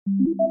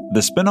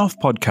The Spin-off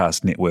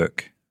Podcast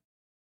Network.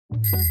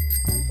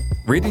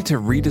 Ready to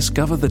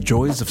rediscover the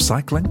joys of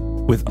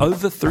cycling? With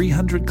over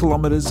 300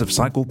 kilometres of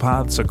cycle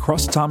paths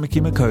across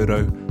Tāmaki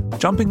Makaurau,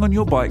 jumping on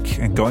your bike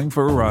and going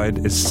for a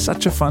ride is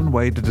such a fun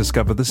way to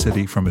discover the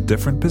city from a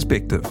different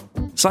perspective.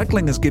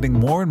 Cycling is getting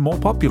more and more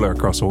popular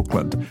across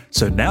Auckland,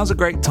 so now's a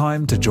great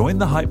time to join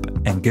the hype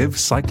and give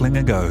cycling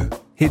a go.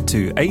 Head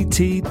to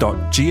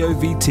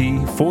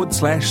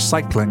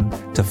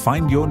at.govt/cycling to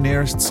find your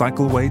nearest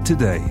cycleway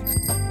today.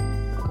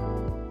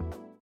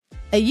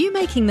 Are you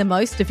making the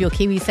most of your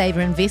KiwiSaver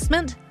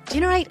investment?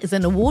 Generate is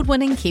an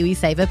award-winning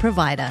KiwiSaver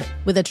provider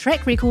with a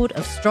track record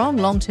of strong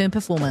long-term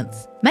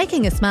performance.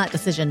 Making a smart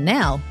decision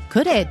now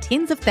could add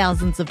tens of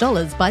thousands of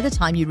dollars by the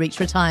time you reach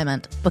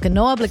retirement. Book a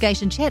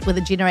no-obligation chat with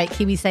a Generate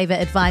KiwiSaver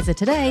advisor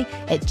today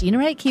at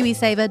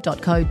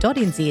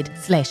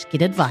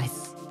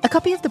generatekiwisaver.co.nz/get-advice. A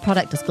copy of the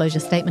product disclosure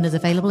statement is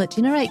available at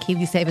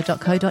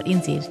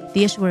generatekiwisaver.co.nz.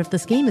 The issuer of the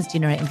scheme is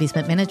Generate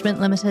Investment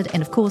Management Limited,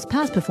 and of course,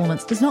 past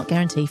performance does not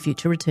guarantee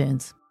future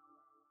returns.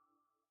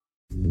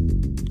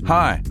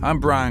 Hi, I'm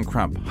Brian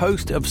Crump,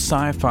 host of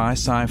Sci-Fi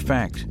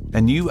Sci-Fact,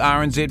 a new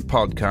RNZ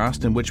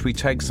podcast in which we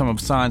take some of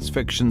science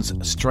fiction's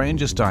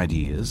strangest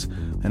ideas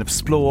and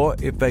explore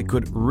if they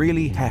could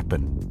really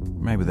happen.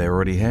 Maybe they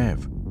already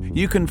have.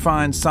 You can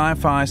find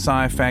Sci-Fi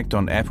Sci-Fact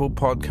on Apple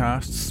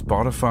Podcasts,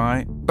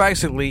 Spotify,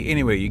 basically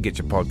anywhere you get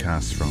your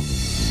podcasts from.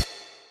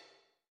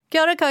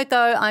 Kia ora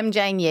koutou, I'm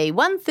Jane Yee,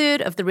 1/3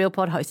 of the Real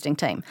Pod hosting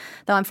team.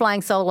 Though I'm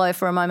flying solo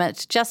for a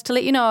moment, just to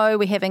let you know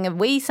we're having a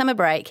wee summer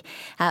break,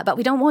 but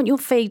we don't want your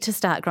feed to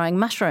start growing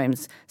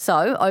mushrooms.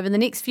 So over the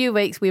next few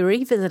weeks, we're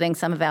revisiting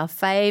some of our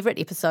favourite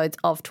episodes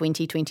of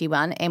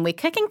 2021, and we're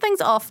kicking things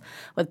off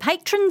with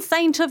patron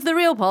saint of the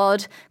Real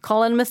Pod,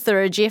 Colin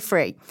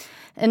Mathura-Jeffree.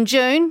 In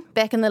June,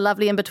 back in the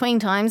lovely in-between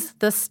times,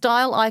 the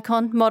style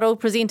icon, model,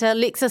 presenter,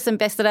 Lexus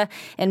ambassador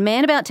and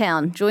man about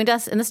town joined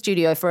us in the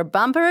studio for a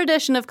bumper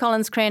edition of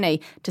Colin's Cranny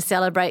to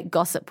celebrate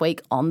Gossip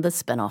Week on the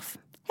spin-off.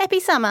 Happy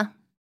summer.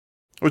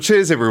 Well,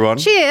 cheers, everyone.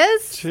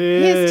 Cheers.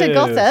 Here's to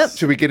gossip.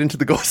 Should we get into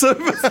the gossip?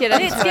 Let's get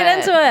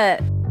into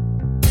it.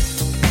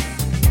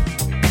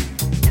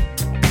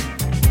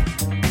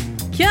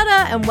 Kia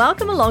ora and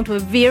welcome along to a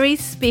very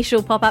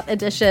special pop-up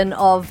edition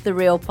of The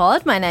Real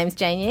Pod. My name's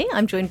Jane Yee.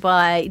 I'm joined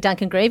by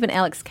Duncan Grieve and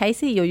Alex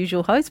Casey, your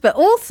usual hosts, but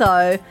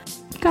also...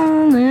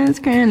 Colin's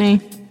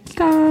Cranny,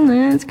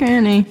 Colin's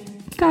Cranny,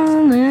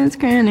 Colin's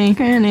Cranny,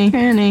 Cranny,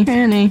 Cranny,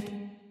 Cranny.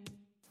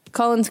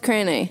 Colin's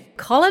Cranny.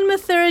 Colin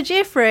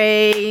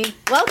Mathura-Jeffree.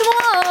 Welcome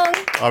along.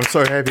 I'm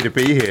so happy to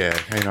be here.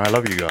 I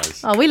love you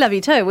guys. Oh, we love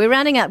you too. We're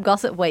rounding up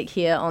Gossip Week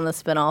here on the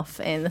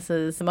spin-off, and this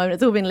is the moment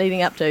it's all been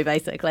leading up to,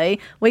 basically.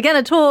 We're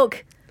going to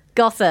talk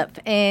gossip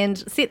and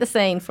set the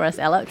scene for us,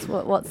 Alex.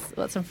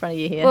 What's in front of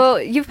you here?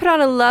 Well, you've put on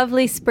a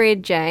lovely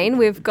spread, Jane.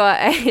 We've got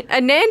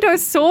a Nando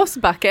sauce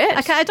bucket.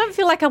 Okay, I don't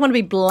feel like I want to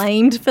be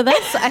blamed for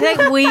this. I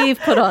think we've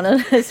put on a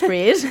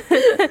spread.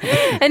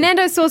 A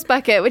Nando sauce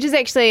bucket, which is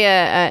actually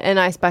a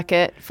nice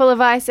bucket full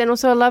of ice and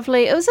also a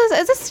lovely... Is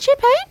this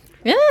champagne?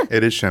 Yeah.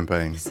 It is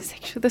champagne.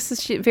 This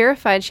is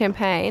verified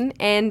champagne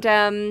and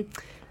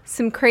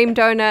some cream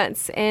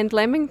donuts and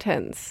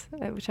lamingtons,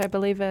 which I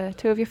believe are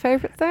two of your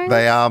favourite things.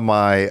 They are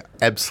my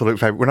absolute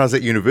favourite. When I was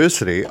at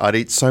university, I'd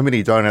eat so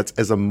many donuts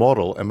as a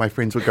model, and my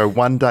friends would go,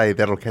 one day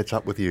that'll catch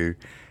up with you.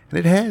 And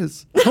it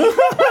has.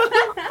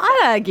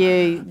 I'd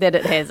argue that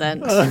it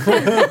hasn't.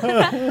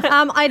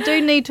 I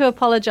do need to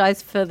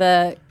apologise for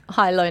the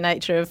high-low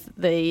nature of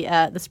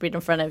the spread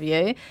in front of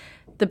you.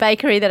 The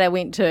bakery that I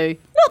went to,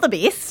 not the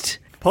best.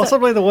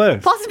 Possibly the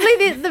worst.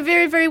 Possibly the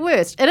very, very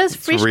worst. It is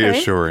fresh cream.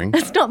 Reassuring.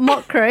 It's not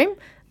mock cream,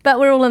 but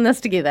we're all in this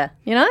together,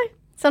 you know?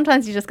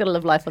 Sometimes you just got to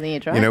live life on the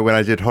edge, right? You know, when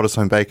I did Hottest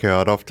Home Baker,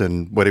 I'd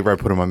often, whatever I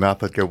put in my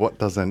mouth, I'd go, what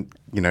doesn't,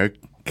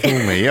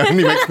 kill me?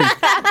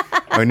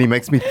 Only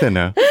makes me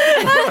thinner.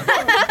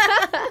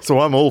 So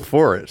I'm all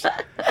for it.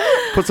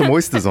 Put some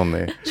oysters on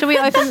there. Should we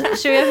open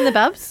the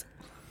bubs?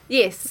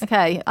 Yes.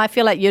 Okay, I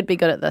feel like you'd be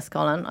good at this,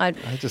 Colin. I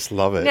just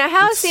love it. Now,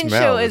 how The essential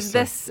smell is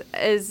this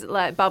is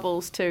like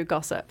bubbles to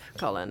gossip,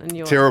 Colin? In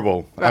your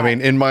terrible. Right. I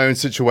mean, in my own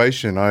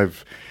situation,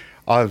 I've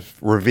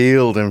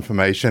revealed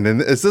information,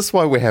 and is this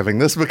why we're having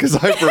this? Because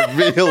I've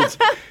revealed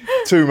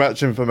too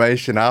much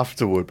information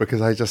afterward.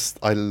 Because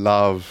I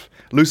love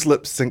loose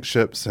lips, sink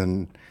ships,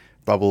 and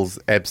bubbles.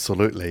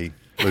 Absolutely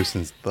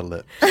loosens the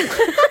lip.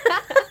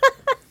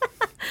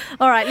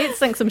 All right, let's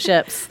sink some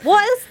ships.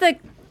 What is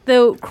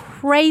the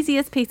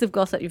craziest piece of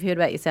gossip you've heard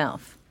about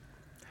yourself?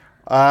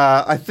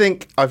 I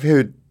think I've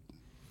heard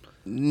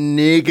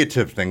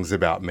negative things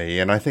about me,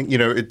 and I think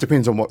it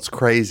depends on what's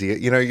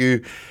crazy.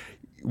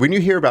 When you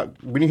hear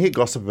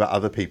gossip about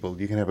other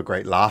people, you can have a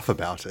great laugh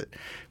about it,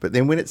 but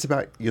then when it's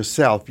about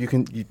yourself, you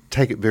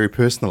take it very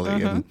personally.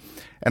 Mm-hmm.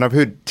 And I've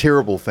heard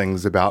terrible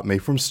things about me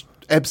from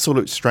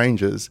absolute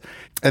strangers,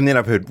 and then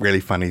I've heard really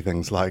funny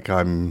things like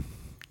I'm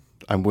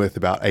worth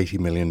about $80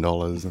 million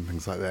and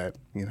things like that,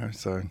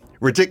 so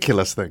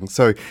ridiculous things.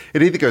 So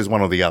it either goes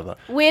one or the other.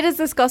 Where does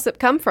this gossip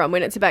come from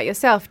when it's about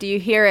yourself? Do you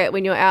hear it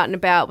when you're out and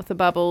about with the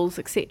bubbles,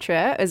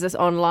 etc.? Is this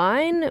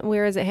online?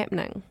 Where is it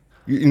happening?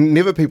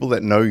 Never people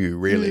that know you,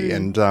 really.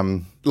 And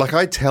like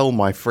I tell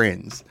my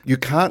friends, you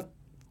can't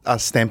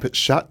stamp it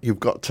shut. You've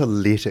got to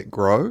let it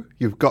grow.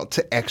 You've got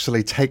to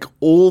actually take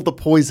all the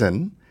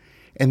poison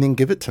and then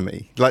give it to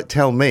me. Like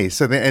tell me.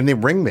 And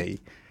then ring me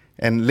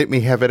and let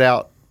me have it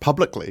out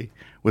publicly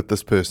with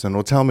this person,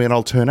 or tell me and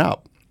I'll turn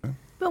up.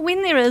 But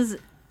when there is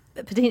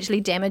potentially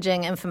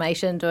damaging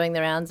information doing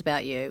the rounds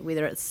about you,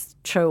 whether it's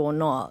true or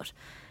not,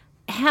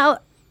 how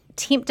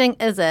tempting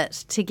is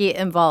it to get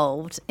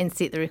involved and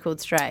set the record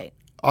straight?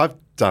 I've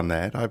done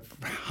that. I've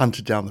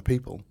hunted down the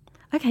people.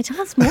 Okay,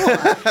 tell us more.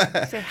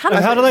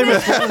 How do they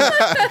respond?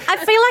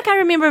 I feel like I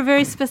remember a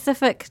very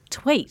specific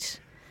tweet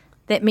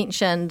that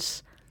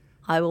mentioned,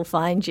 I will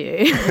find you.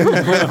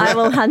 I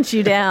will hunt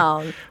you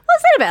down.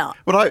 What's that about?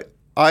 But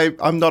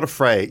I'm not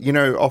afraid. You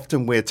know,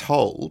 often we're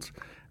told,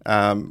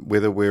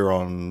 whether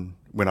when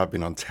I've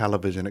been on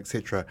television,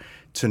 etc.,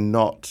 to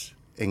not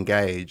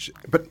engage.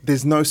 But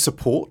there's no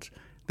support.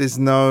 There's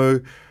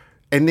no...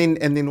 And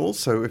then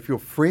also, if your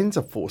friends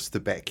are forced to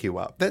back you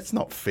up, that's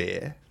not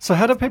fair. So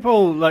how do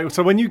people,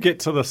 so when you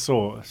get to the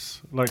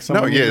source,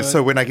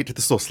 so when I get to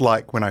the source,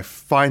 like when I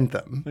find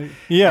them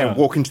and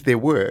walk into their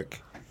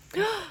work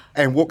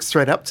and walk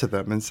straight up to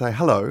them and say,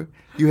 hello,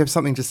 you have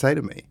something to say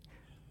to me.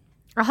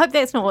 I hope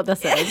that's not what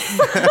this is.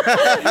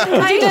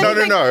 No.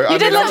 You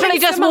did literally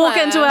just walk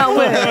into our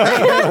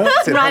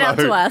work right up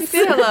to us.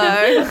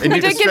 Hello. And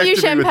you don't give you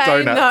distracted me with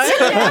champagne, no.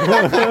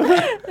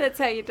 donuts. That's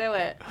how you do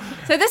it.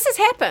 So this has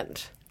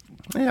happened.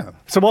 Yeah.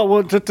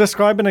 So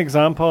describe an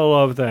example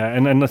of that.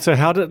 And so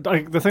how did,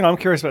 the thing I'm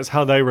curious about is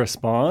how they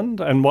respond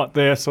and what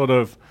their sort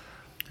of,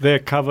 their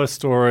cover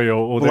story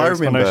or their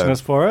explanation is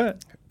for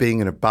it. Being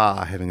in a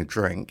bar having a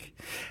drink,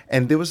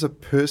 and there was a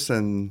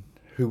person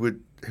who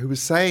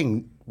was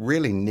saying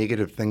really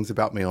negative things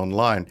about me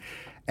online,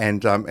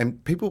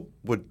 and people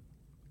would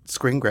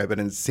screen grab it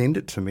and send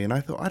it to me, and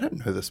I thought, I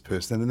don't know this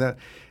person,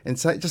 and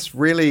say just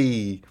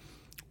really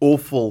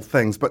awful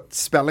things, but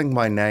spelling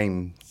my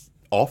name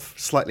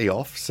slightly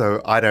off,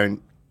 so I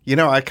don't,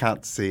 I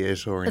can't see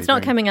it or anything. It's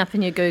not coming up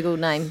in your Google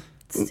name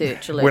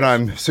search alert. When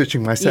I'm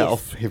searching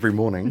myself every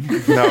morning.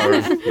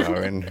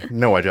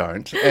 No, I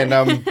don't.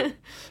 And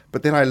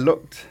but then I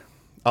looked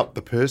up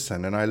the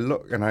person, and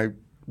I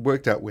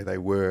worked out where they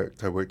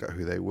worked. I worked out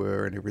who they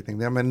were and everything.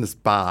 Then I'm in this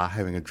bar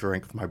having a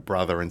drink with my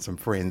brother and some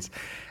friends,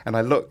 and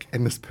I look,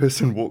 and this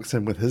person walks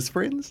in with his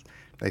friends.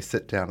 They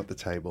sit down at the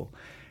table,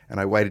 and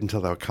I waited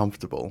until they were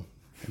comfortable,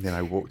 and then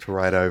I walked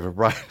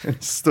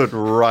and stood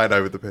right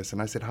over the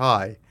person. I said,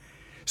 hi,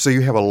 so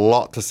you have a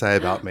lot to say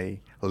about me.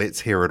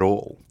 Let's hear it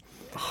all.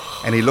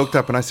 And he looked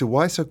up, and I said,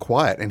 why so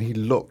quiet? And he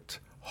looked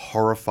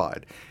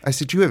horrified. I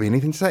said, do you have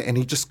anything to say? And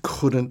he just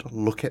couldn't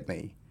look at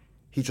me.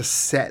 He just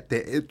sat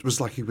there. It was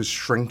like he was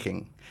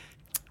shrinking.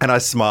 And I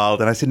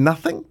smiled and I said,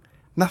 nothing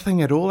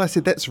at all. I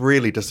said, that's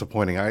really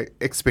disappointing. I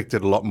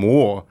expected a lot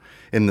more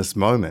in this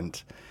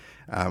moment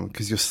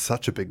because you're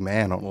such a big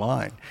man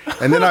online.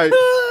 And then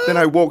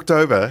I walked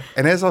over,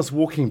 and as I was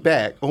walking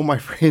back, all my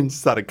friends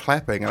started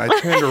clapping, and I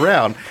turned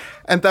around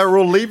and they were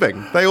all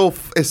leaving. They all,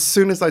 as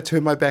soon as I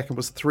turned my back and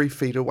was 3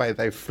 feet away,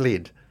 they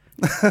fled.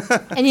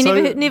 And you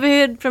never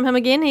heard from him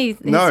again? He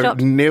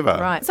stopped? Never.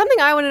 Right. Something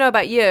I want to know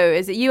about you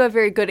is that you are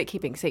very good at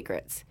keeping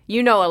secrets.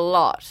 You know a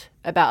lot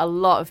about a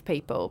lot of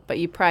people, but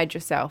you pride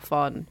yourself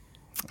on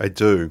I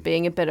do.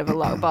 being a bit of a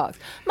lockbox.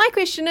 My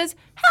question is,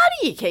 how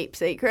do you keep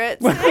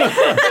secrets?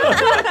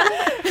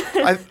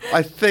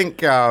 I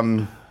think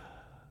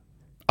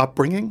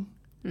upbringing.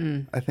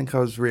 I think I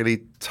was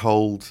really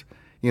told,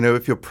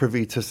 if you're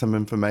privy to some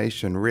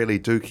information, really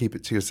do keep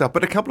it to yourself.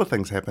 But a couple of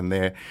things happen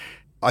there.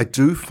 I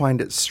do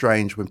find it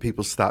strange when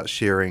people start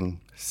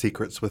sharing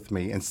secrets with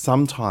me, and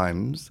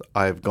sometimes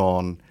I've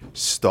gone,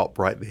 stop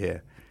right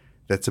there.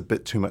 That's a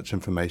bit too much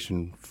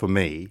information for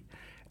me,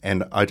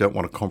 and I don't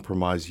want to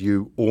compromise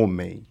you or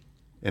me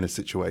in a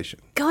situation.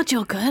 God,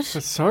 you're good.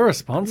 It's so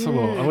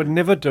responsible. I would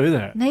never do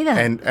that. Neither.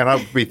 And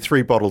I'd be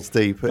 3 bottles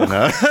deep in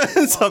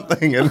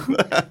something.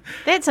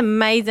 That's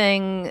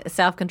amazing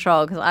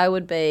self-control, because I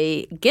would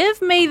be, give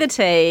me the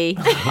tea.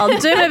 I'll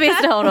do my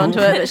best to hold on to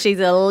it, but she's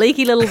a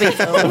leaky little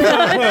vessel.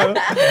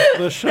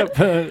 The ship.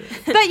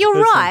 But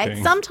you're right.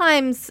 sinking.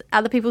 Sometimes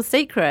other people's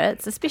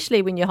secrets,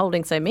 especially when you're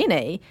holding so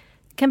many,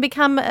 can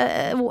become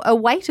a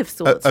weight of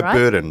sorts, a right?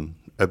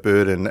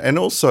 burden. And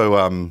also,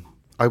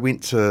 I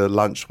went to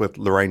lunch with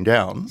Lorraine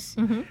Downs,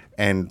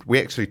 and we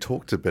actually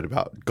talked a bit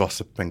about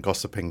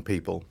gossiping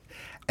people.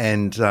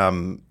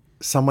 And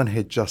someone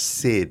had just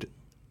said,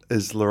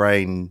 "Is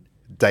Lorraine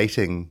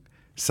dating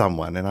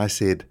someone?" And I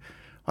said,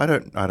 "I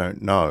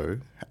don't know."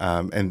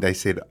 And they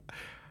said,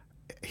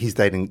 she's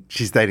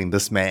dating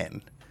this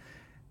man.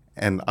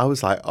 And I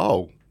was like,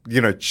 oh,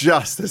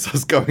 just as I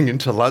was going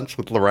into lunch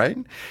with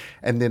Lorraine.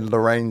 And then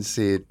Lorraine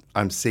said,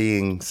 I'm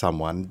seeing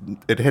someone.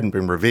 It hadn't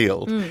been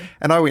revealed.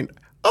 And I went,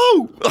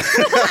 oh.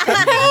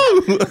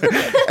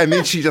 And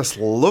then she just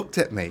looked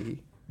at me.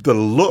 The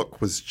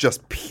look was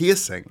just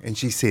piercing. And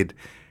she said,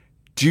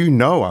 do you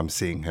know I'm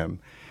seeing him?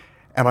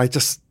 And I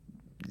just,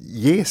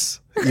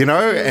 yes,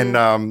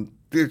 and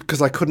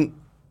because I couldn't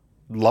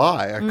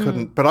lie. I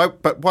couldn't.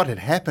 But what had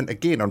happened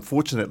again?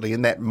 Unfortunately,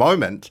 in that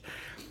moment,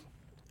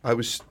 I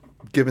was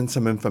given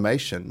some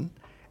information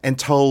and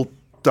told,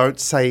 "Don't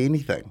say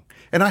anything."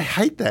 And I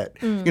hate that.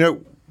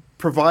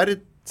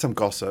 Provided some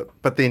gossip,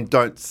 but then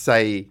don't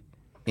say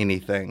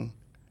anything.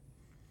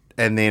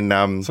 And then...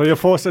 so you're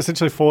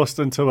essentially forced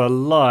into a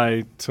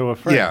lie to a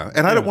friend. Yeah,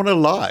 and I don't want to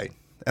lie.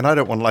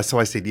 So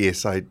I said,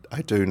 yes, I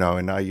do know.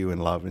 And are you in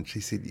love? And she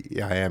said,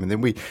 yeah, I am. And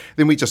then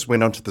we just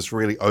went on to this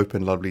really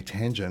open, lovely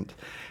tangent.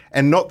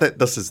 And not that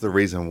this is the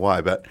reason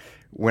why, but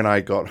when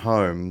I got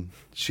home,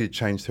 she had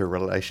changed her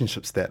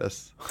relationship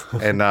status.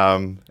 And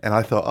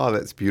I thought, oh,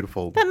 that's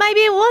beautiful. But maybe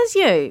it was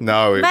you.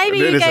 No,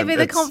 maybe it you gave isn't. her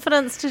the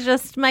confidence to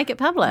just make it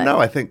public. No,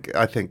 I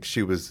think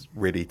she was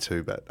ready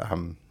to, but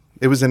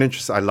it was an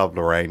interesting. I love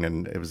Lorraine,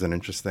 and it was an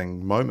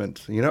interesting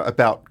moment,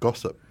 about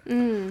gossip.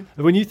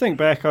 When you think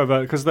back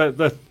over, because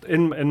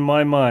in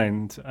my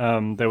mind,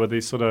 there were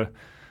these sort of,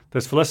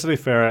 there's Felicity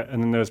Ferret,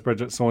 and then there's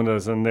Bridget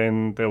Saunders, and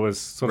then there was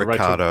sort of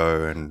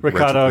Riccardo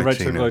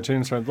Rachel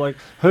Glucina. Like,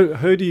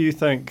 who do you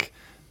think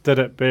did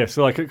it best?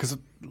 Like, because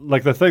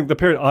the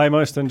period I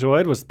most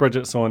enjoyed was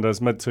Bridget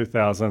Saunders,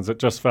 mid-2000s. It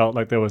just felt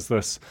like there was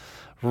this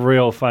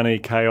real funny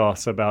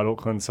chaos about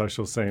Auckland's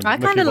social scene. I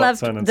kind of loved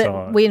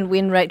that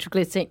when Rachel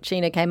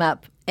Glucina came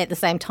up at the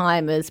same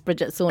time as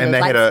Bridget Saunders. And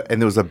they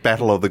and there was a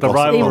battle of the gossip.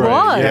 Rivalry. It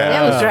was. Yeah.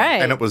 That was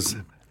great. And it was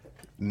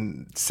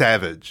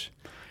savage.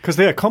 Because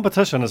their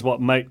competition is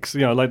what makes,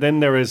 then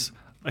there is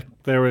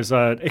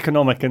an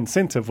economic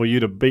incentive for you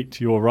to beat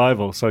your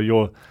rival.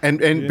 So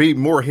and be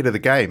more ahead of the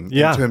game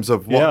in terms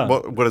of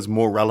what is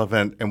more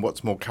relevant and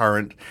what's more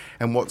current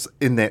and what's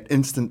in that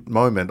instant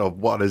moment of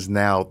what is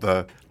now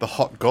the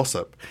hot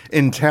gossip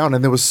in town.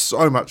 And there was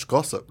so much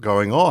gossip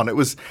going on. It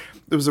was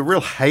a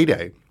real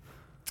heyday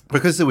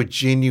because there were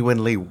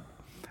genuinely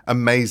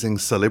amazing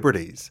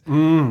celebrities.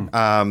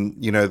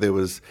 There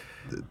was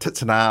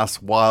tits and ass,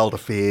 wild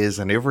affairs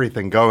and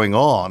everything going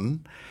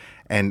on.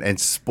 And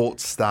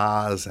sports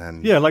stars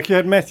and... Yeah, like you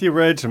had Matthew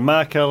Ridge and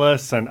Mark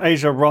Ellis and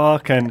Asia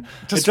Rock and...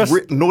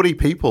 Just naughty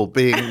people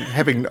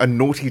having a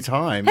naughty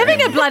time.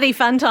 Having a bloody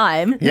fun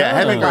time. Yeah,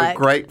 having a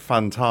great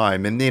fun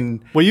time. And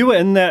then... Were you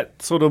in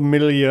that sort of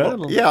milieu?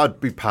 Well, yeah, I'd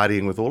be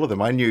partying with all of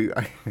them. I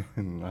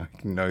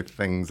know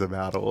things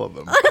about all of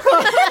them.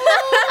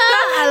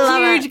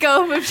 Huge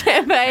gulp of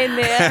champagne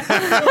there.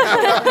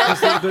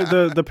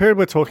 the period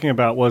we're talking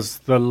about was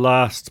the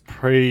last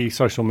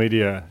pre-social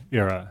media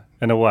era.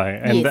 In a way,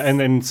 and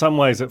in some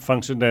ways it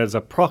functioned as a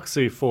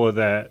proxy for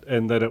that,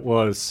 in that it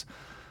was,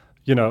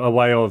 a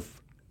way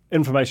of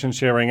information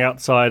sharing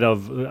outside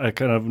of a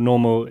kind of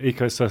normal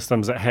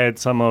ecosystems that had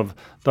some of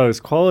those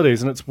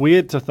qualities. And it's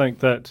weird to think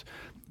that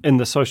in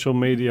the social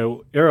media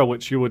era,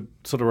 which you would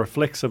sort of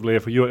reflexively,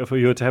 if you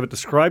were to have it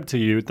described to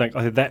you, think,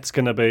 oh, that's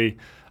going to be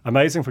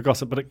amazing for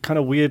gossip, but it kind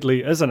of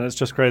weirdly isn't. It's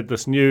just created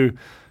this new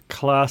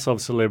class of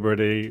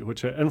celebrity,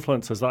 which are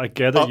influencers that I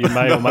gather you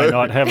may or may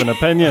not have an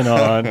opinion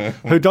on,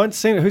 who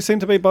seem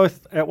to be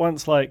both at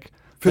once like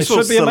they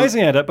should be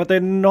amazing at it, but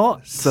they're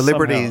not.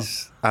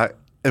 Celebrities,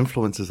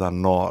 influencers are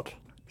not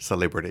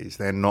celebrities.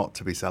 They're not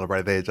to be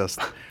celebrated. They're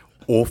just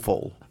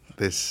awful.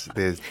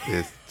 They're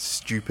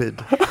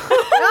stupid.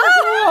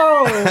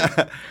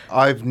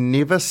 I've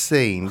never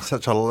seen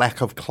such a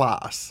lack of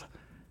class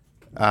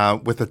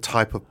with a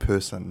type of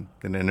person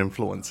than an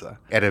influencer.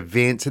 At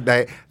events,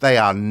 they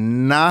are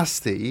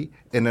nasty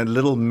in a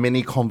little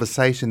mini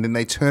conversation. Then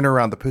they turn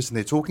around the person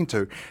they're talking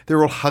to.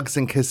 They're all hugs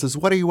and kisses.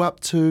 What are you up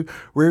to?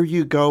 Where are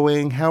you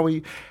going? How are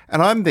you?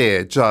 And I'm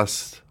there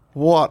just,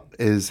 what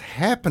is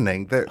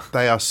happening?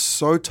 They are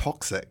so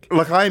toxic.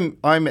 Like I'm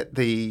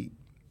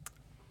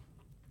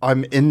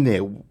in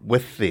there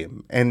with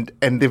them, and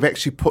they've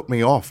actually put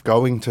me off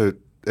going to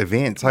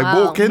events.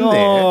 I walk in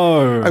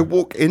there. I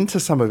walk into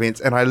some events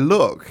and I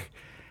look,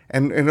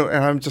 and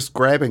I'm just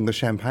grabbing the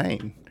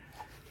champagne.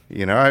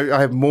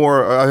 I have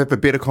a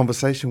better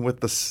conversation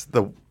with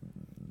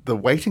the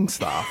waiting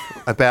staff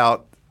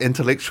about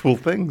intellectual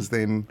things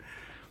than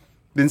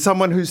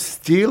someone who's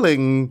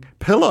stealing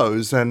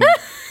pillows and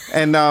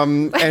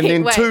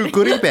then two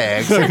goodie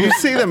bags. And you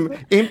see them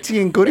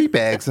emptying goodie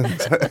bags.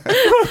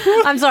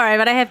 I'm sorry,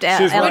 but I have to.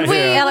 When we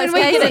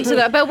get into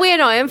that, but we're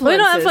not influencers. We're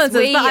not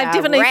influencers, but I've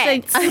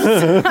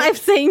definitely I've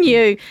seen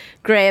you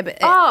grab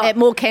at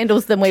more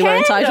candles than we were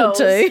entitled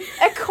to.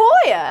 A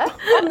Koya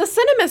on the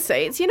cinema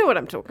seats. You know what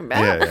I'm talking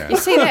about. Yeah. You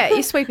see that?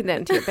 You're sweeping that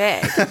into your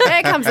bag.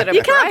 That comes at a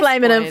You can't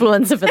blame an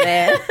influencer for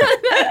that.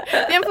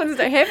 The influencers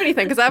don't have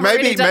anything because I've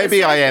already done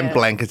maybe I am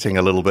blanketing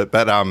a little bit,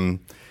 but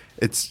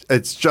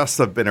it's just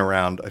I've been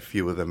around a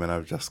few of them and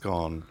I've just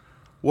gone,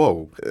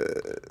 whoa!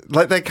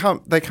 Like they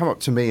come up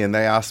to me and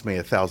they ask me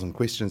 1,000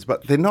 questions,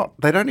 but they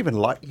don't even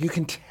like. You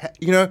can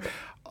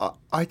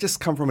I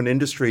just come from an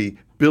industry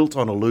built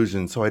on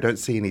illusion, so I don't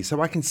see any. So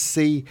I can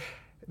see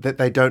that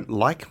they don't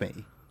like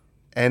me,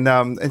 and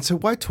so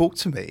why talk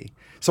to me?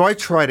 So I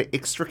try to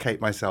extricate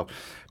myself.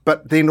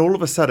 But then all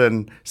of a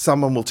sudden,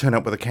 someone will turn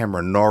up with a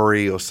camera,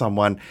 Nori or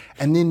someone,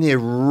 and then they're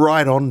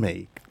right on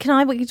me.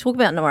 we can talk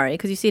about Norrie?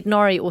 Because you said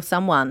Norrie or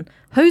someone.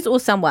 Who's or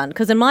someone?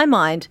 Because in my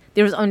mind,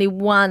 there is only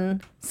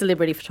one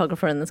celebrity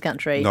photographer in this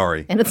country.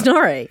 Norrie. And it's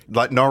Norrie.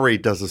 Like Norrie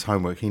does his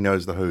homework. He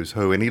knows the who's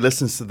who. And he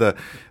listens to the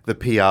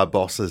PR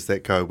bosses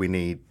that go,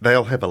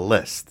 they'll have a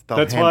list.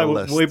 That's why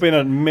we've been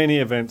at many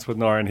events with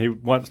Norrie, and he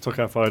once took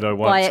our photo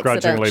By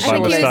grudgingly by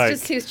accident.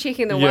 mistake. He was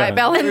checking the white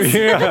balance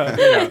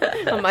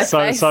on my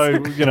face. So,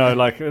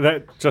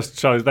 that just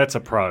shows that's a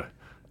pro,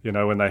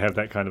 when they have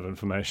that kind of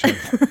information.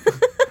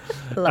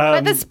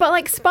 But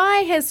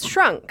Spy has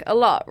shrunk a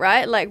lot,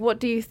 right? Like, what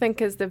do you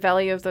think is the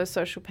value of those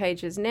social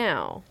pages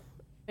now?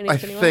 I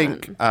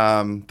think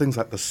things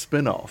like the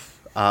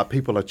spin-off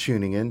people are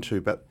tuning into,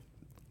 but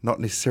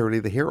not necessarily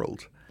the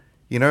Herald.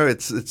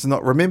 It's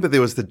not. Remember, there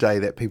was the day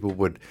that people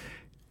would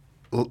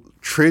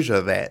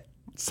treasure that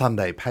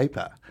Sunday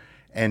paper,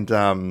 and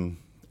I'd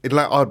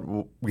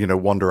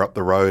wander up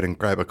the road and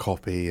grab a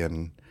copy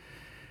and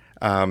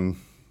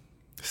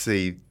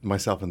see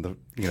myself in the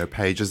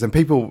pages, and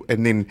people,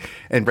 and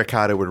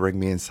Ricardo would ring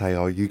me and say,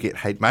 "Oh, you get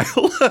hate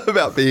mail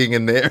about being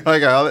in there." I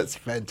go, "Oh, that's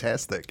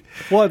fantastic."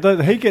 Well,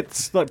 he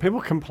gets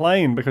people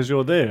complain because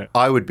you're there.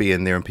 I would be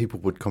in there, and people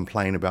would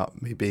complain about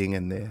me being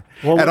in there,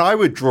 and I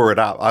would draw it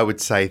up. I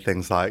would say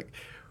things like,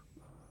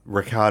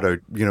 "Ricardo,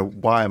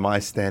 why am I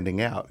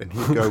standing out?" And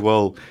he'd go,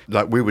 "Well,"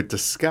 we would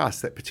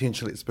discuss that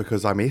potentially it's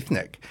because I'm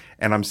ethnic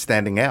and I'm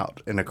standing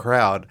out in a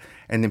crowd,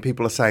 and then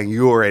people are saying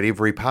you're at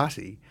every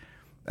party.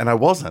 And I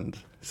wasn't.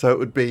 So it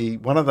would be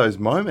one of those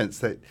moments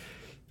that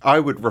I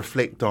would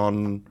reflect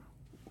on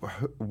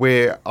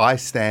where I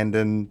stand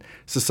in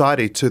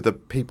society to the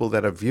people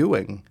that are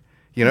viewing.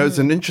 It's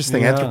an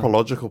interesting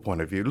anthropological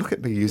point of view. Look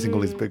at me using all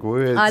these big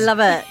words. I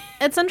love it.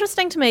 It's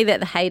interesting to me that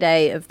the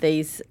heyday of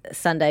these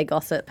Sunday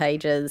gossip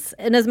pages,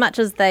 in as much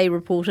as they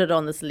reported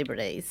on the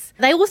celebrities,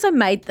 they also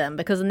made them,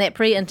 because in that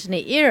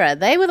pre-internet era,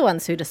 they were the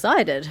ones who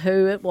decided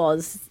who it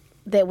was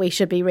that we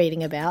should be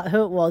reading about,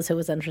 who was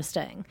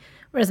interesting.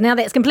 Whereas now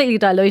that's completely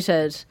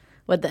diluted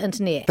with the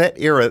internet. That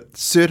era,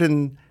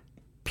 certain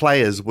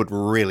players would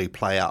really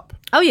play up.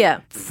 Oh, yeah.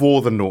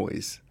 For the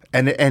noise.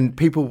 And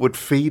people would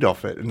feed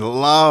off it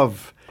and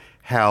love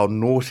how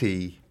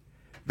naughty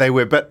they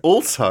were. But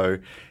also,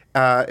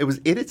 it was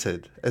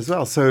edited as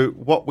well. So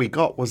what we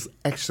got was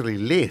actually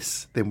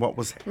less than what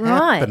was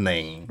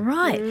happening.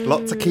 Right.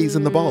 Lots of keys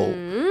in the bowl.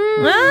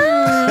 And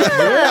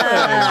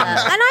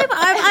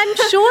I'm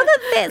sure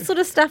that sort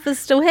of stuff is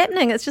still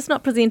happening. It's just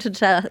not presented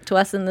to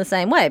us in the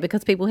same way,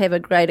 because people have a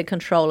greater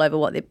control over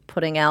what they're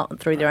putting out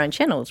through their own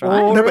channels,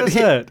 right? Or is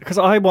it? Because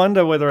I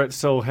wonder whether it's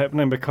still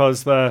happening,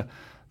 because the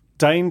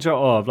danger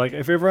of,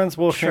 if everyone's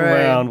walking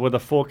around with a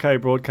 4K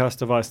broadcast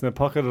device in their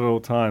pocket at all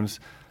times,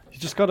 you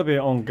just got to be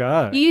on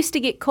guard. You used to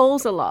get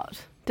calls a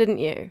lot, didn't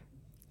you?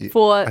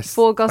 For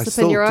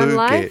gossip in your own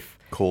life? I still do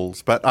get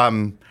calls, but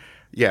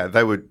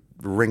they would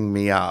ring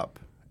me up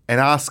and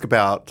ask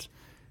about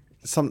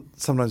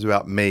sometimes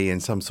about me in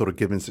some sort of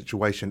given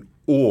situation,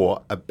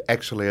 or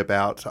actually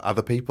about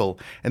other people,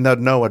 and they'd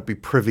know I'd be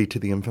privy to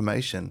the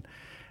information,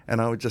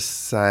 and I would just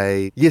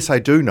say, yes, I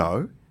do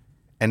know,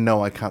 and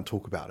no, I can't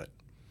talk about it.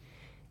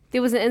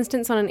 There was an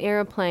instance on an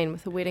aeroplane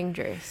with a wedding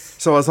dress.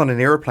 So I was on an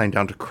aeroplane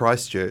down to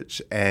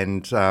Christchurch,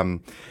 and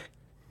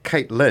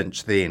Kate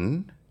Lynch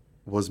then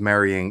was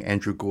marrying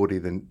Andrew Gordy,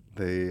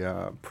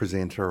 the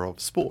presenter of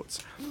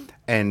sports,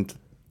 and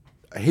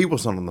he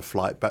wasn't on the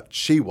flight, but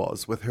she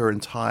was, with her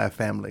entire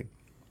family.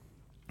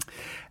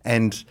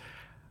 And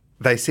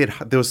they said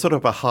there was sort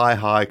of a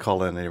hi,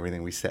 Colin, and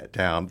everything. We sat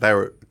down. They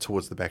were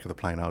towards the back of the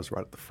plane. I was right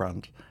at the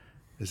front.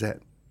 Is that...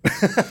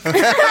 1A?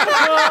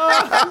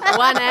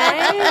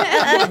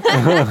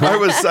 I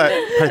was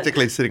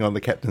practically sitting on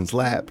the captain's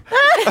lap.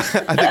 I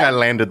think I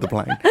landed the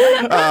plane.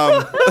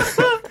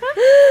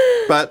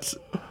 But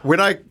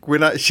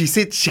when she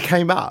said, she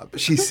came up,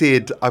 she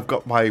said, "I've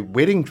got my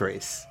wedding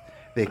dress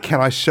there.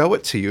 Can I show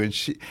it to you?"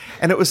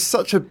 And it was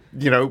such a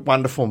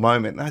wonderful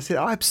moment. And I said,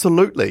 "Oh,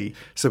 absolutely."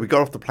 So we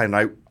got off the plane.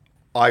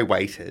 I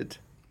waited.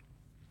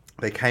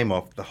 They came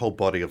off, the whole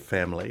body of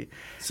family.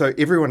 So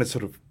everyone had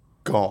sort of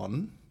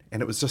gone,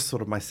 and it was just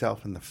sort of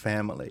myself and the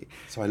family.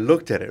 So I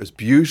looked at it. It was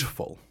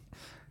beautiful,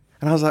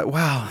 and I was like,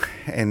 "Wow!"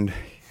 And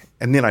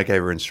then I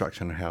gave her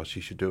instruction on how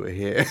she should do her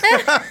hair.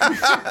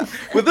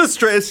 With this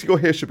dress, your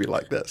hair should be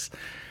like this.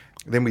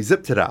 Then we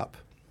zipped it up,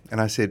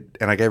 and I said,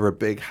 and I gave her a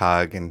big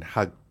hug and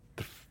hugged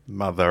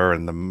mother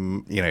and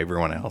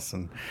everyone else,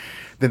 and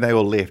then they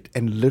all left,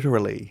 and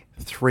literally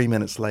 3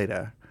 minutes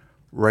later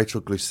Rachel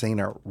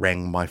Glusina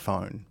rang my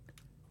phone,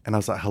 and I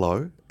was like,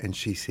 "Hello," and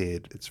she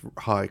said,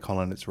 "Hi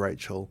Colin, it's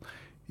Rachel,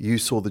 you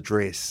saw the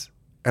dress."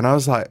 And I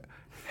was like,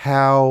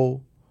 how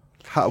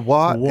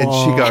what? Whoa. And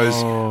she goes,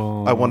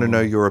 "I want to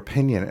know your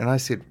opinion." And I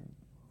said,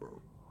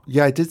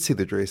 "Yeah, I did see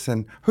the dress."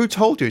 "And who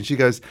told you?" And she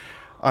goes,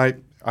 I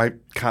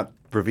can't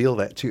reveal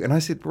that to you." And I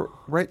said,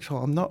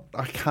 "Rachel,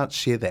 I can't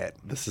share that.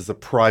 This is a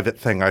private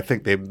thing. I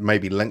think they may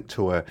be linked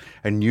to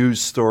a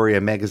news story,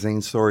 a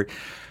magazine story.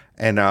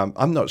 And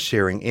I'm not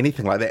sharing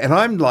anything like that." And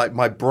I'm like,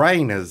 my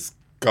brain is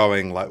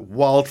going like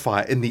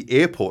wildfire in the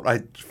airport.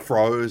 I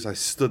froze. I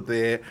stood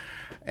there,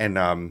 and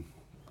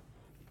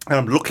And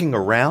I'm looking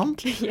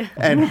around,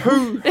 and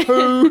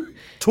who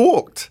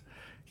talked?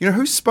 You know,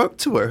 who spoke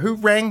to her? Who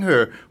rang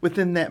her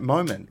within that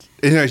moment?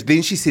 You know,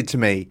 then she said to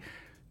me,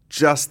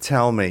 just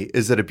tell me,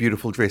 is it a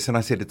beautiful dress? And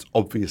I said, it's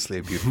obviously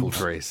a beautiful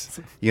dress.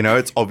 You know,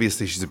 it's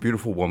obviously she's a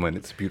beautiful woman.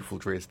 It's a beautiful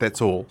dress.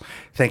 That's all.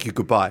 Thank you.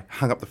 Goodbye.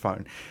 Hung up the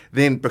phone.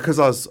 Then because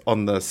I was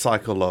on the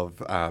cycle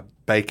of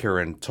Baker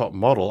and Top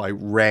Model, I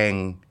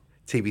rang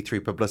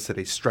TV3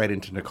 Publicity straight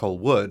into Nicole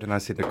Wood. And I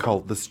said, Nicole,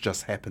 this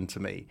just happened to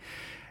me.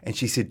 And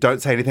she said,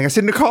 don't say anything. I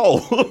said, Nicole,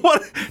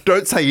 what?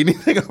 Don't say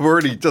anything. I've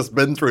already just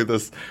been through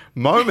this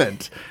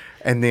moment.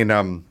 And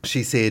then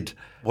she said,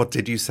 what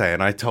did you say?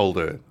 And I told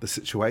her the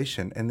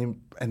situation. And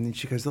then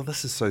she goes, oh,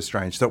 this is so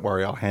strange. Don't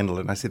worry, I'll handle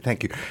it. And I said,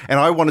 thank you. And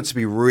I wanted to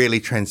be really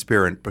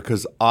transparent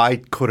because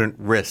I couldn't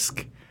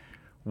risk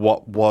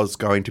what was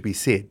going to be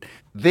said.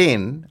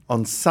 Then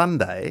on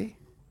Sunday,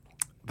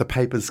 the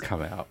papers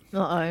come out.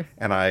 Uh-oh.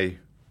 And I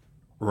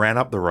ran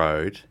up the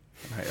road.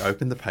 I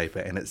opened the paper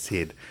and it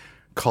said,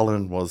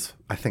 Colin was,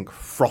 I think,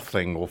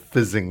 frothing or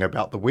fizzing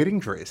about the wedding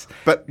dress.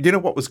 But you know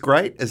what was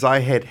great is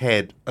I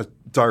had a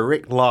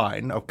direct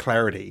line of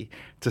clarity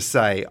to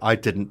say I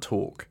didn't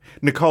talk.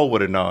 Nicole would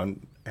have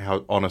known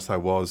how honest I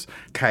was.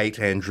 Kate,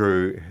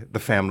 Andrew, the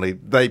family,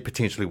 they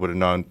potentially would have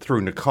known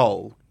through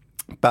Nicole.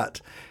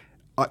 But,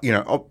 you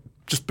know, I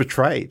just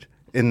betrayed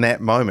in that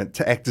moment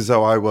to act as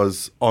though I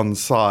was on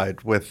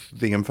side with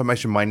the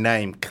information, my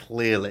name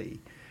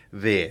clearly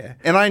there.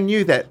 And I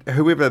knew that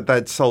whoever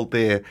they'd sold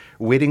their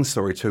wedding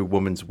story to,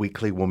 Women's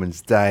Weekly,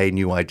 Women's Day,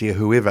 New Idea,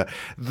 whoever,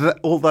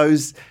 all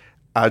those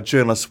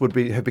journalists would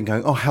have been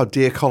going, oh, how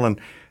dare Colin,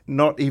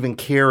 not even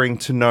caring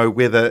to know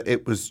whether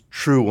it was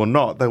true or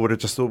not. They would have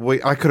just,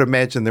 I could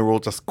imagine they were all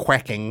just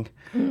quacking,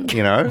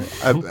 you know,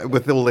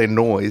 with all their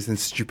noise and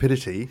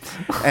stupidity.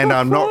 And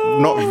I'm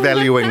not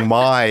valuing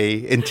my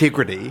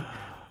integrity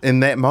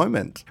in that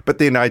moment. But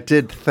then I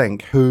did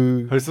think,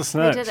 who's the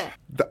snitch? Who did it?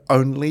 The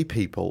only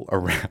people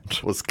around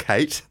was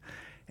Kate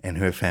and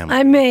her family.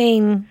 I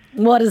mean,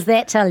 what does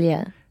that tell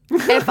you?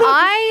 If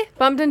I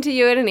bumped into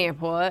you at an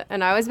airport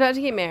and I was about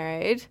to get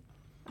married,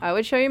 I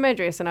would show you my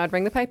dress and I would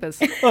bring the papers.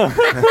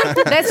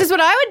 That's just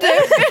what I would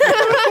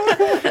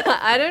do.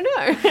 I don't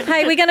know.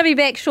 Hey, we're going to be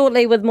back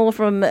shortly with more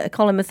from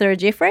Colin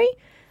Mathura-Jeffree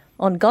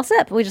on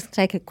gossip. We'll just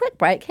take a quick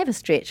break, have a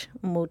stretch,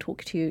 and we'll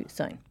talk to you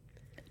soon.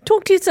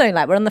 Talk to you soon,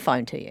 like we're on the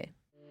phone to you.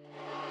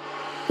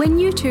 When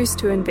you choose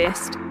to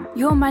invest,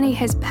 your money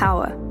has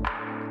power.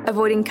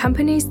 Avoiding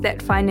companies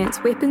that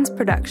finance weapons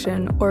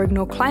production or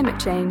ignore climate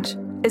change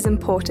is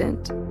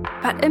important.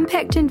 But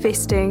impact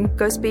investing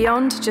goes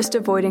beyond just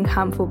avoiding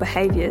harmful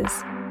behaviours.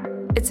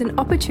 It's an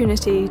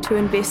opportunity to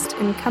invest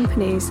in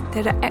companies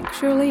that are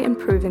actually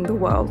improving the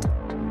world.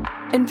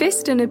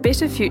 Invest in a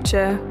better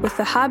future with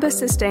the Harbour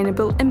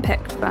Sustainable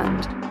Impact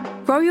Fund.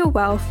 Grow your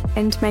wealth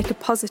and make a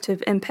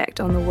positive impact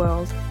on the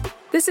world.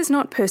 This is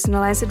not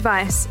personalised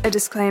advice. A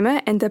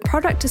disclaimer and the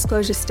product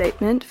disclosure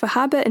statement for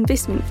Harbour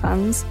investment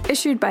funds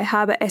issued by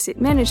Harbour Asset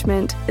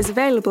Management is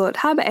available at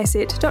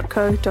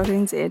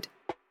harbourasset.co.nz.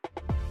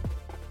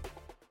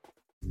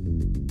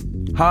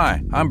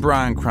 Hi, I'm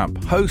Brian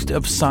Crump, host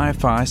of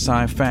Sci-Fi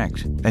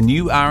Sci-Fact, a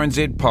new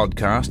RNZ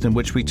podcast in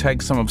which we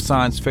take some of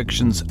science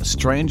fiction's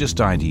strangest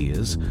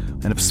ideas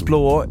and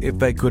explore if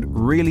they could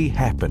really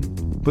happen.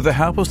 With the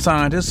help of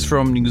scientists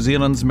from New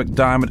Zealand's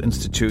McDiarmid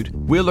Institute,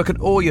 we'll look at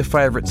all your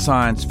favourite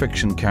science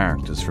fiction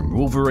characters, from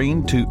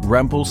Wolverine to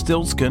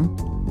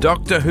Rumpelstiltskin,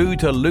 Doctor Who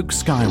to Luke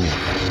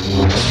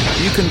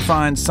Skywalker. You can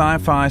find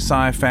Sci-Fi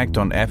Sci-Fact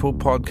on Apple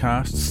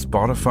Podcasts,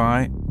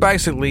 Spotify,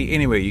 basically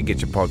anywhere you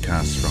get your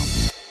podcasts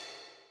from.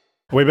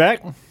 We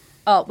back?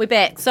 Oh, we're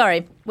back.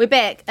 Sorry. We're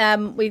back.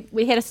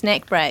 We had a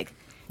snack break.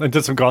 I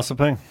did some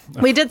gossiping.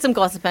 We did some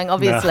gossiping,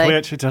 obviously. No, we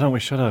actually didn't. We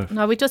should have.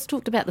 No, we just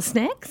talked about the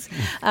snacks.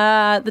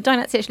 The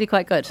donut's actually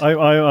quite good.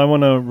 I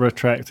want to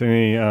retract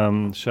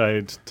any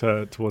shade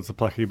towards the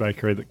Plucky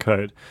Bakery that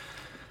could.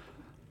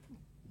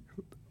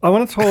 I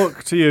want to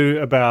talk to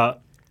you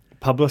about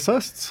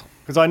publicists,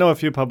 because I know a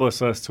few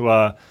publicists who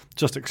are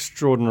just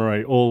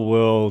extraordinary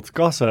all-world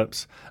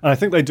gossips, and I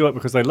think they do it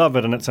because they love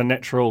it, and it's a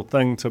natural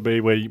thing to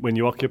be when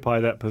you occupy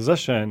that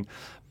position.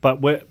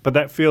 But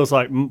that feels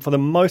like, for the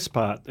most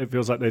part, it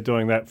feels like they're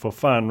doing that for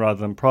fun rather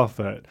than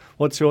profit.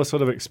 What's your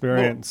sort of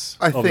experience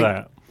of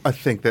that? I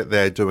think that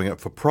they're doing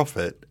it for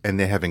profit and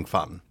they're having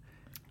fun.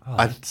 Oh,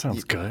 that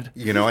sounds good.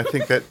 You know, I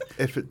think that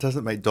if it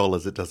doesn't make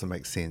dollars, it doesn't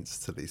make sense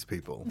to these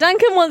people.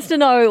 Duncan wants to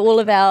know all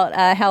about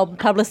how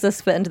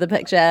publicists fit into the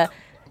picture.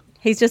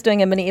 He's just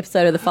doing a mini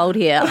episode of The Fold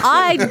here.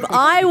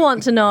 I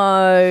want to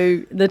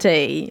know the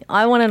tea.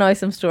 I want to know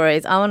some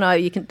stories. I want to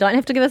know, don't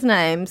have to give us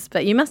names,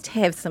 but you must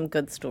have some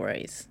good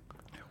stories.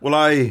 Well,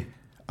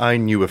 I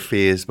knew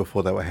affairs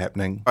before they were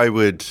happening. I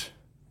would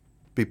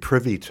be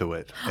privy to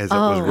it as it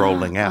was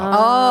rolling out.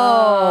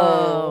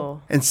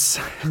 Oh. And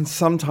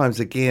sometimes,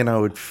 again, I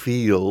would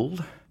feel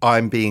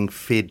I'm being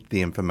fed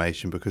the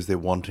information because they're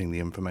wanting the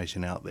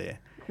information out there.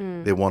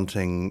 They're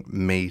wanting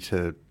me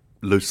to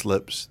loose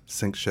lips,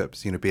 sink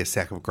ships, be a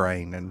sack of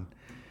grain, and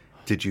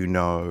did you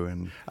know?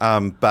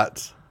 And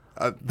but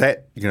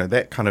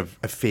that kind of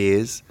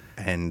affairs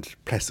and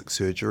plastic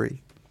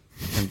surgery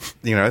and,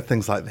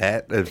 things like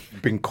that have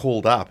been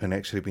called up and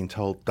actually been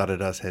told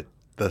da-da-da's had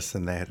this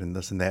and that and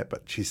this and that,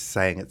 but she's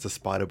saying it's a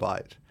spider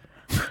bite.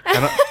 And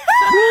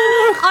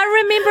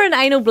I remember an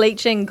anal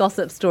bleaching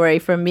gossip story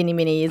from many,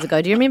 many years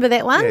ago. Do you remember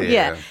that one?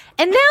 Yeah.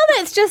 And now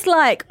that's just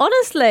like,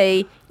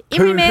 honestly,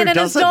 every man and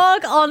his doesn't?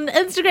 dog on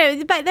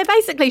Instagram, they're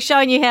basically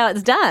showing you how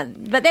it's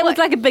done. But that was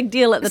like a big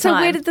deal at the time. So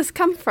where did this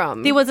come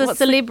from? There was a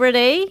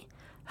celebrity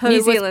who New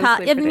was Zealand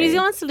part... Yeah, the New celebrity.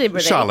 Zealand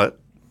celebrity. Charlotte.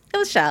 It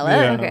was Charlotte.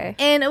 Yeah. Okay.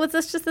 And it was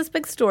just this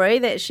big story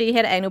that she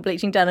had anal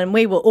bleaching done and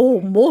we were all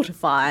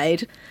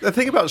mortified. The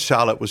thing about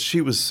Charlotte was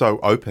she was so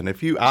open.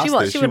 If you asked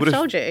her, She she would've would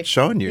told you. have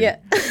shown you. Yeah.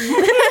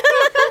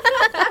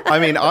 I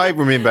mean, I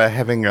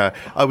remember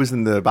I was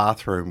in the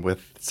bathroom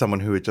with someone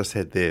who had just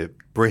had their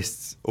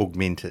breasts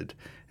augmented,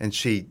 and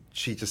she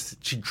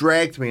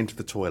dragged me into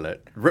the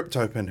toilet, ripped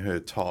open her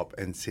top,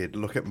 and said,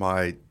 "Look at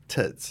my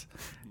tits."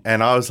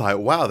 And I was like,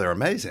 wow, they're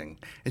amazing.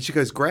 And she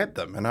goes, grab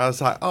them. And I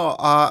was like,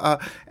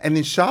 and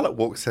then Charlotte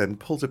walks in,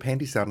 pulls her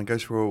panties down and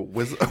goes for a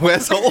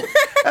whistle.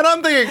 And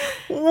I'm thinking,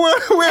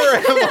 where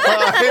am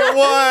I?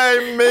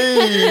 Why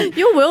me?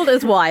 Your world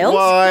is wild.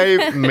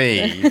 Why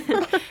me?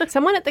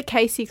 Someone at the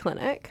Casey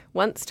Clinic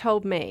once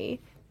told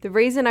me the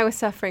reason I was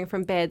suffering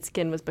from bad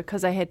skin was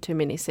because I had too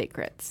many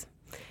secrets.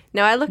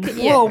 Now I look at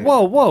you.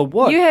 Whoa,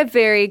 what? You have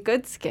very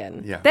good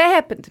skin. Yeah. That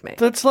happened to me.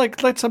 That's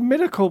a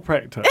medical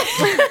practice.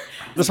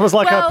 This was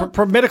like a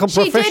medical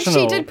professional.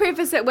 She did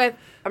preface it with,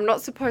 I'm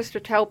not supposed to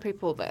tell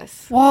people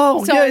this.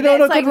 Whoa, So yeah, no,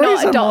 that's good like not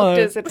reason, a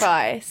doctor's though.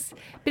 advice.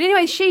 But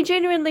anyway, she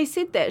genuinely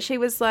said that. She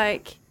was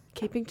like,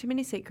 keeping too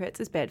many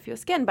secrets is bad for your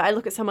skin. But I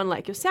look at someone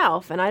like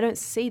yourself and I don't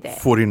see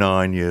that.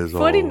 49 years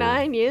old.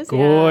 49 years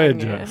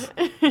Gorgeous.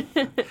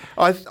 young.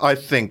 I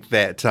think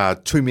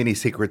that too many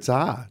secrets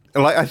are.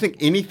 Like, I think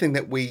anything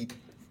that we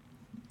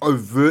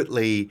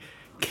overtly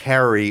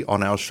carry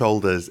on our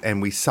shoulders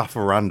and we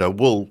suffer under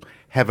will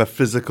have a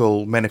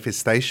physical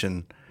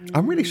manifestation.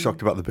 I'm really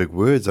shocked about the big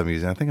words I'm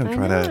using. I think I'm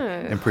trying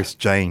to impress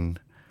Jane.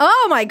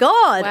 Oh my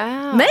God.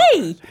 Wow.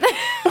 Me?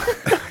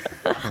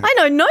 I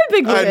know no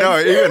big words. I know,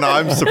 even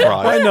I'm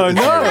surprised. I know,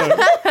 no. I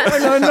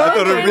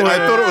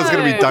thought it was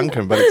going to be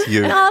Duncan, but it's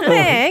you. Oh,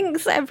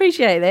 thanks. I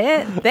appreciate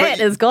that. That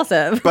is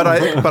gossip. But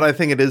I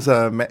think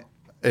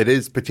it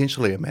is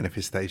potentially a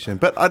manifestation.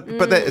 But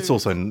that it's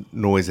also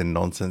noise and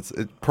nonsense.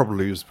 It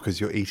probably is because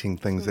you're eating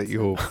things that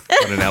you've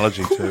got an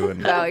allergy to.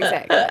 And Well,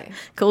 exactly.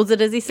 Calls it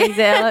as he sees,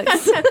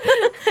 Alex.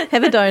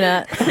 Have a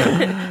donut.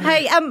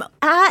 Hey,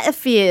 are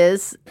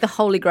affairs the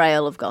holy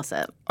grail of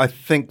gossip? I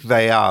think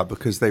they are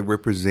because they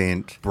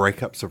represent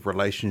breakups of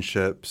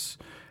relationships,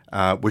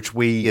 which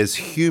we as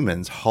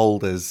humans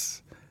hold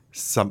as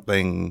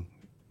something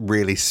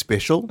really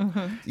special.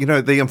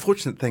 Mm-hmm. The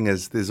unfortunate thing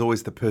is there's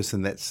always the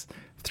person that's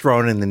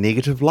thrown in the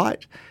negative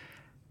light.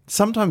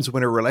 Sometimes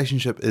when a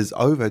relationship is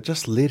over,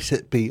 just let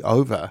it be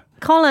over.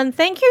 Colin,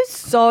 thank you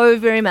so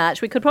very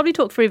much. We could probably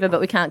talk forever, but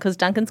we can't because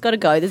Duncan's got to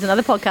go. There's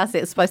another podcast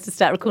that's supposed to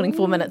start recording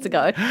 4 minutes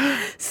ago.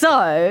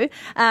 So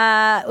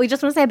we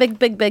just want to say a big,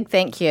 big, big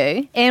thank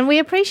you. And we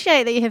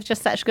appreciate that you have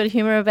just such good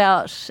humour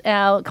about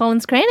our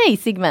Colin's Cranny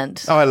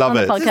segment. Oh, I love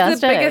it. This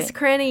is the biggest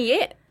cranny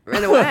yet,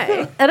 in a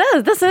way.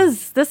 It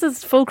is. This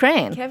is full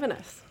cran.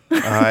 Cavernous.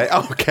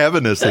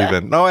 Cavernous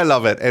even. No, I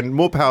love it. And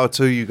more power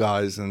to you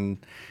guys. And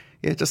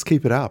yeah, just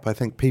keep it up. I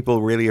think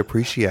people really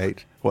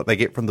appreciate what they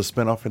get from the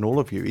spin-off and all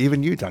of you,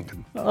 even you,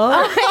 Duncan.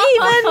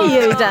 Even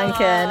you,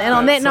 Duncan. And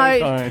on that That's note,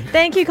 so kind.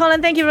 thank you,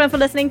 Colin. Thank you, everyone, for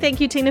listening. Thank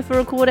you, Tina, for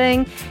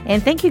recording.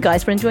 And thank you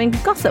guys for enjoying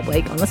Gossip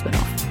Week on the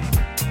spin-off.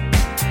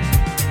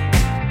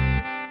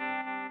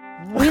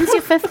 When's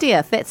your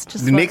 50th? That's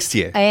just Next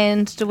year.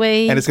 And do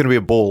we... And it's going to be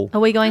a ball. Are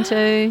we going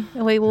to...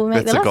 Will we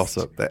make That's the a list?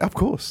 gossip. Of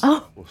course.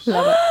 Oh,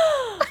 love it.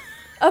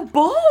 A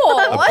ball.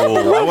 A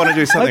ball. I want to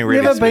do something I've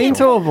really never special. been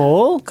to a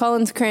ball.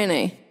 Colin's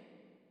Cranny.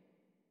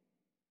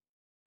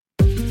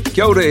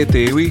 Kia ora e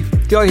te iwi,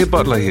 Te Aihe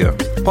Butler here,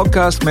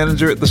 podcast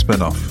manager at The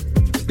Spinoff.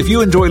 If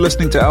you enjoy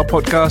listening to our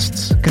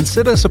podcasts,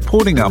 consider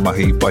supporting our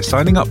mahi by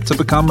signing up to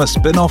become a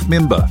Spinoff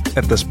member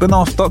at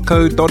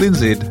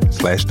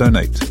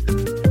thespinoff.co.nz/donate.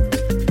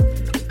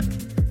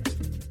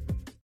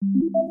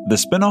 The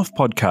Spinoff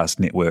Podcast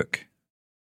Network.